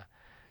 and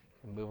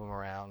move them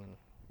around. And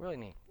really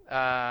neat.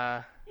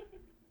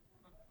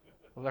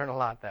 Learn a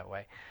lot that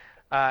way.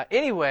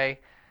 Anyway,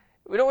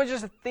 we don't want to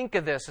just think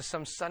of this as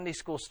some Sunday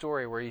school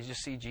story where you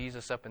just see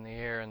Jesus up in the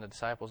air and the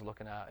disciples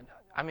looking out.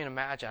 I mean,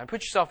 imagine.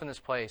 Put yourself in this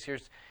place.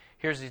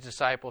 Here's these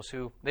disciples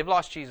who, they've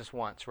lost Jesus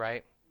once,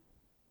 right?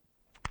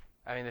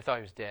 I mean, they thought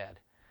He was dead.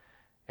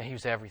 And He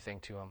was everything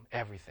to them,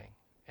 everything.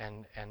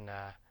 And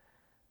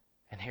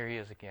here He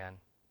is again,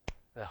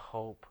 the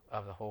hope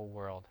of the whole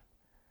world.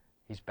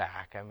 He's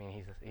back. I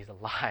mean, He's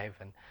alive.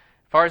 And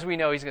as far as we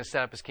know, He's going to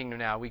set up His kingdom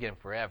now. We get Him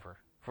forever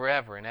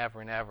and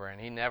ever and ever.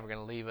 And He's never going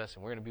to leave us.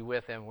 And we're going to be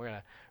with Him. We're going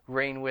to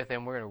reign with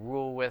Him. We're going to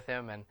rule with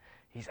Him. And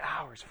He's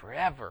ours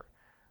forever.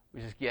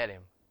 We just get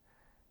Him.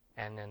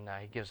 And then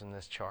he gives them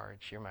this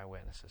charge. You're my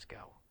witnesses.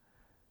 Go.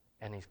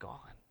 And he's gone.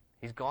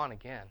 He's gone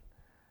again.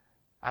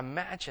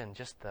 Imagine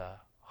just the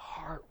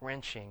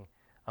heart-wrenching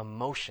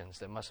emotions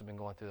that must have been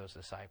going through those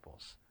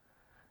disciples.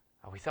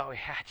 We thought we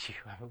had you.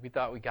 We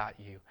thought we got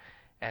you.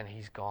 And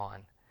he's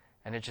gone.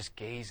 And they're just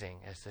gazing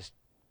as this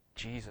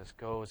Jesus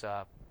goes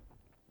up.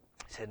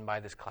 He's hidden by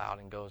this cloud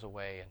and goes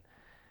away. And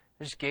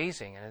they're just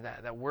gazing. And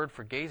that word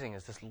for gazing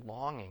is this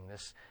longing.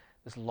 This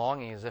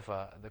longing as if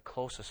the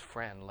closest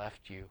friend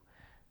left you.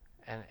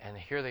 And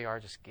here they are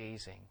just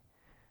gazing.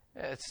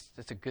 It's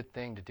a good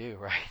thing to do,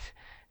 right?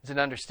 It's an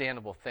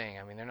understandable thing.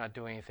 I mean, they're not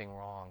doing anything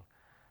wrong.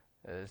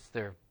 It's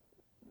their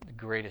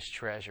greatest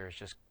treasure is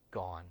just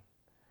gone.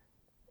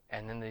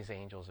 And then these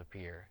angels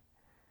appear.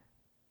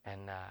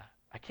 And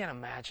I can't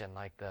imagine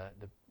like the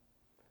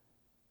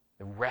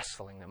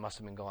wrestling that must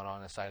have been going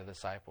on inside of the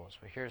disciples.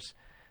 But here's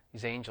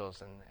these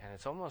angels, and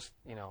it's almost,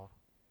 it's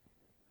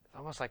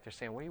almost like they're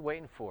saying, what are you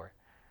waiting for?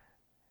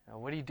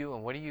 What are you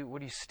doing? What are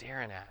you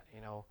staring at?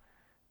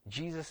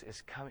 Jesus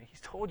is coming.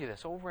 He's told you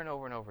this over and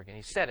over and over again.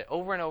 He said it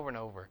over and over and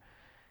over.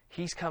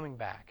 He's coming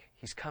back.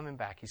 He's coming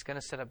back. He's going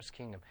to set up his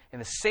kingdom. In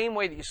the same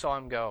way that you saw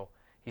him go,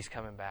 he's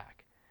coming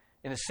back.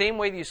 In the same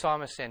way that you saw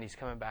him ascend, he's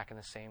coming back in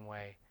the same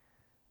way.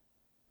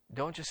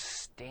 Don't just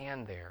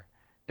stand there.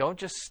 Don't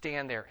just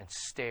stand there and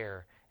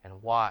stare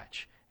and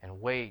watch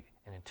and wait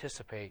and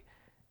anticipate.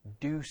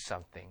 Do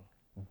something.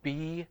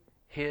 Be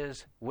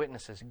his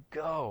witnesses.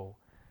 Go.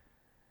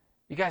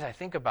 You guys, I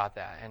think about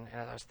that, and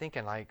I was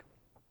thinking, like,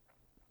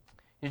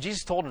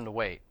 Jesus told them to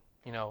wait.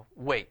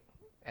 Wait.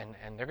 And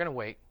they're going to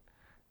wait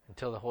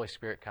until the Holy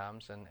Spirit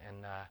comes. And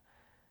I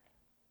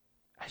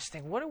just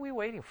think, what are we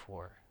waiting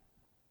for?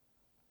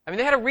 I mean,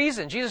 they had a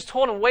reason. Jesus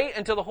told them, wait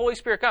until the Holy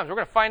Spirit comes. We're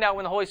going to find out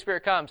when the Holy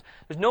Spirit comes.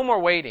 There's no more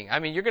waiting. I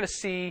mean, you're going to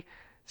see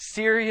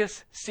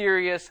serious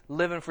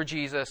living for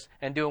Jesus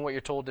and doing what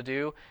you're told to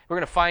do. We're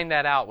going to find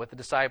that out with the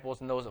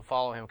disciples and those that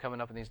follow him coming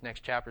up in these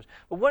next chapters.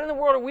 But what in the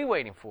world are we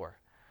waiting for?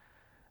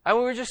 I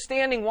mean, we're just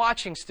standing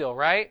watching still,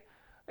 right?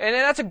 And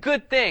that's a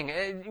good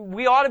thing.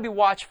 We ought to be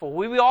watchful.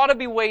 We ought to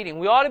be waiting.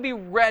 We ought to be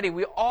ready.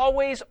 We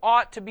always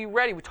ought to be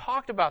ready. We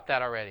talked about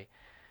that already.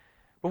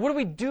 But what are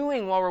we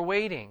doing while we're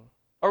waiting?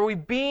 Are we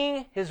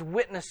being his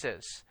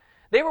witnesses?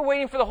 They were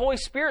waiting for the Holy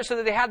Spirit so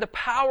that they had the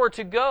power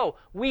to go.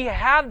 We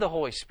have the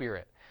Holy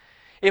Spirit.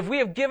 If we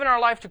have given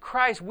our life to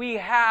Christ, we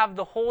have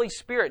the Holy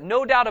Spirit.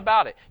 No doubt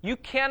about it. You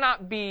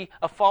cannot be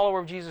a follower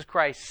of Jesus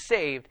Christ,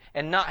 saved,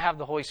 and not have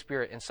the Holy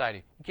Spirit inside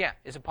you. You can't.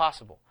 It's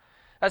impossible.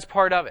 That's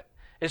part of it.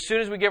 As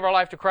soon as we give our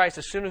life to Christ,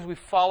 as soon as we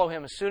follow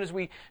him, as soon as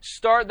we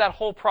start that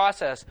whole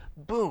process,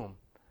 boom,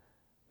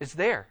 it's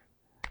there.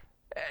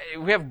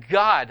 We have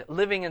God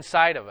living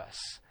inside of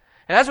us.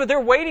 And that's what they're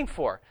waiting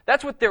for.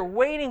 That's what they're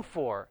waiting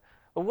for.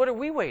 But what are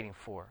we waiting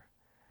for?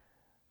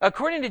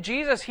 According to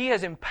Jesus, he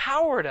has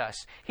empowered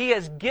us. He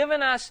has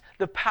given us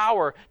the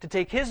power to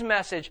take his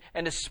message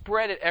and to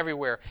spread it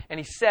everywhere. And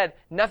he said,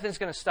 nothing's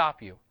going to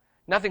stop you.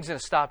 Nothing's going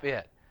to stop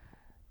it.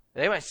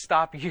 They might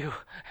stop you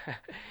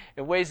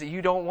in ways that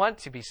you don't want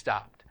to be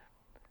stopped.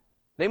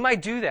 They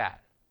might do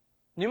that.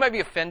 You might be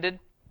offended.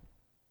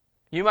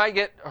 You might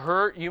get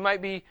hurt. You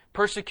might be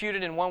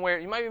persecuted in one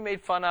way. You might be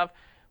made fun of.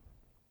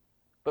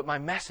 But my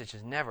message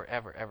is never,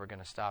 ever, ever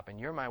going to stop. And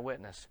you're my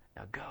witness.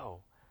 Now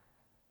go.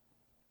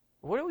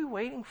 What are we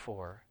waiting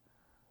for?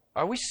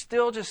 Are we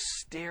still just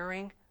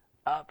staring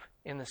up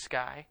in the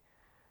sky?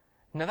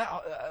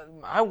 Now,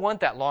 I want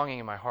that longing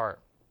in my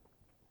heart.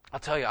 I'll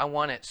tell you, I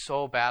want it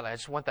so badly. I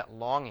just want that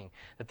longing.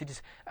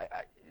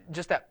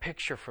 Just that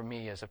picture for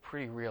me is a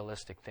pretty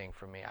realistic thing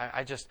for me.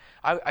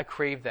 I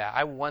crave that.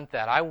 I want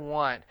that. I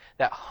want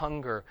that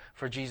hunger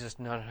for Jesus.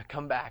 No,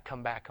 come back.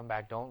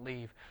 Don't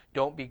leave.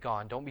 Don't be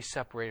gone. Don't be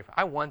separated.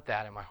 I want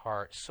that in my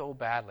heart so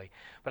badly.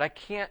 But I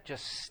can't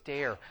just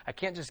stare. I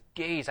can't just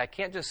gaze. I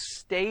can't just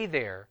stay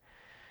there.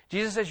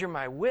 Jesus says, you're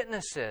my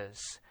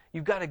witnesses.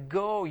 You've got to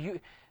go.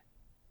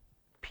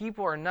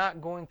 People are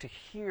not going to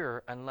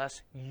hear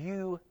unless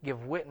you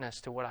give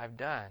witness to what I've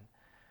done.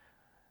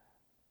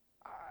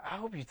 I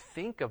hope you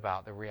think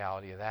about the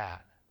reality of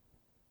that.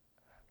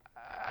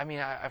 I mean,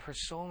 I've heard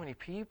so many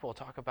people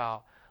talk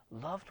about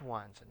loved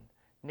ones and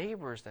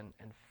neighbors and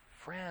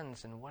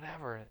friends and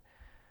whatever.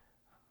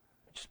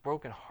 Just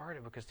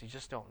brokenhearted because they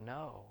just don't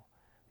know.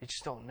 They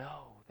just don't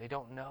know. They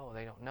don't know.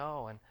 They don't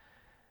know. And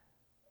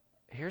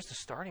here's the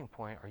starting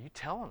point. Are you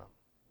telling them?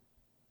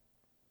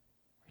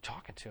 Are you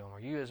talking to them?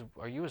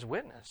 Are you his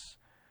witness?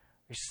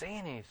 Are you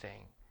saying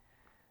anything?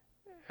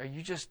 Are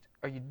you just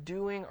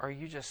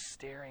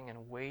staring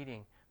and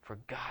waiting for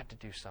God to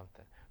do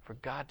something? For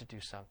God to do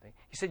something.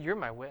 He said, you're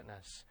my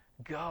witness.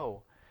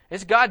 Go.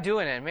 It's God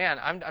doing it. Man,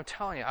 I'm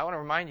telling you, I want to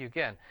remind you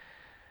again.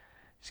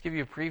 Just give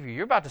you a preview.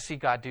 You're about to see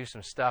God do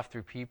some stuff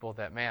through people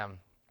that, man,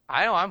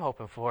 I know I'm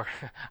hoping for.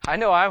 I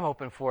know I'm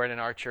hoping for it in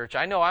our church.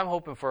 I know I'm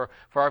hoping for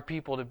our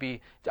people to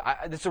be.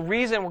 It's the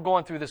reason we're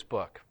going through this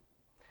book.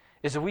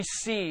 Is that we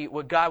see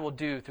what God will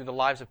do through the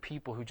lives of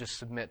people who just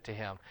submit to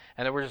him.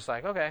 And then we're just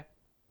like, okay,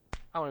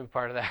 I want to be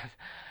part of that.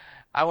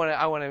 I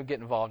want to get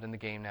involved in the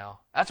game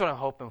now. That's what I'm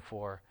hoping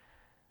for.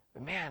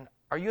 But man,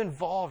 are you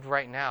involved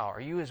right now? Are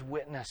you his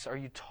witness? Are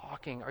you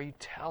talking? Are you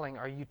telling?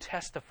 Are you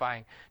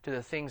testifying to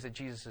the things that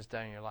Jesus has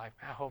done in your life?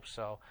 I hope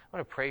so. I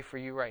want to pray for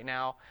you right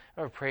now.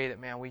 I want to pray that,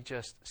 man, we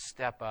just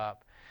step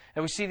up.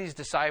 And we see these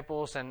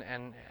disciples, and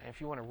if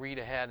you want to read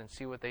ahead and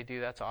see what they do,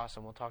 that's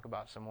awesome. We'll talk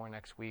about some more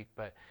next week.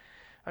 But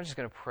I'm just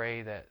going to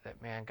pray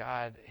that man,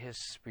 God, his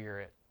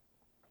Spirit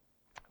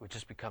would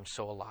just become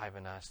so alive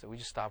in us that we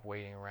just stop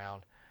waiting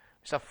around.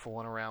 We stop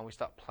fooling around. We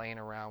stop playing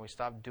around. We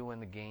stop doing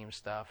the game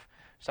stuff.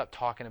 We stop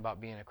talking about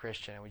being a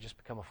Christian, and we just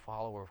become a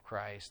follower of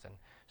Christ and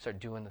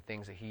start doing the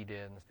things that he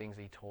did and the things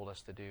that he told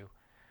us to do.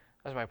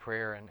 That's my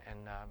prayer. And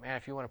man,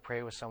 if you want to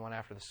pray with someone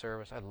after the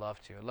service, I'd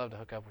love to. I'd love to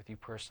hook up with you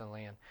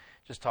personally and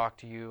just talk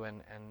to you.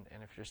 And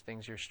if there's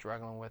things you're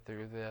struggling with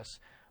through this,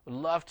 I'd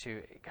love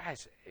to.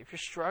 Guys, if you're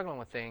struggling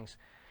with things,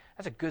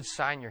 that's a good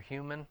sign you're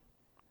human.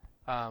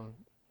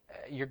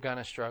 You're going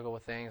to struggle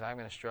with things. I'm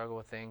going to struggle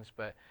with things.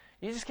 But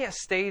you just can't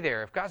stay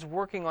there. If God's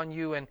working on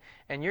you, and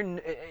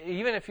you're,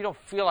 even if you don't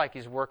feel like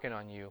he's working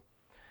on you,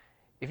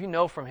 if you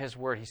know from his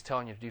word he's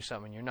telling you to do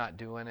something and you're not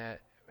doing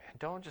it, man,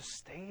 don't just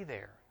stay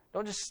there.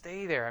 Don't just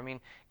stay there. I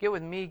mean, get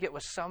with me, get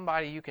with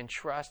somebody you can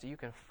trust, that you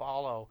can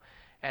follow,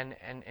 and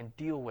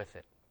deal with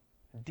it.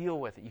 Deal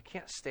with it. You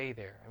can't stay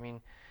there. I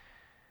mean,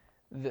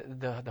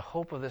 the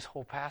hope of this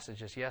whole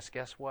passage is, yes,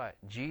 guess what?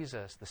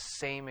 Jesus, the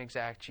same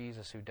exact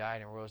Jesus who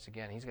died and rose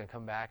again, he's going to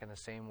come back in the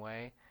same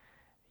way.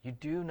 You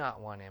do not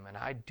want him, and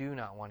I do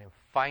not want him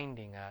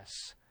finding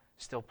us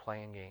still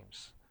playing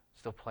games,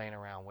 still playing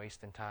around,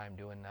 wasting time,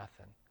 doing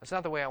nothing. That's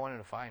not the way I want him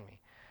to find me.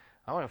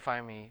 I want him to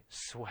find me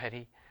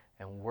sweaty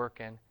and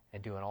working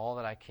and doing all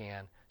that I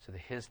can so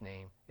that his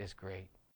name is great.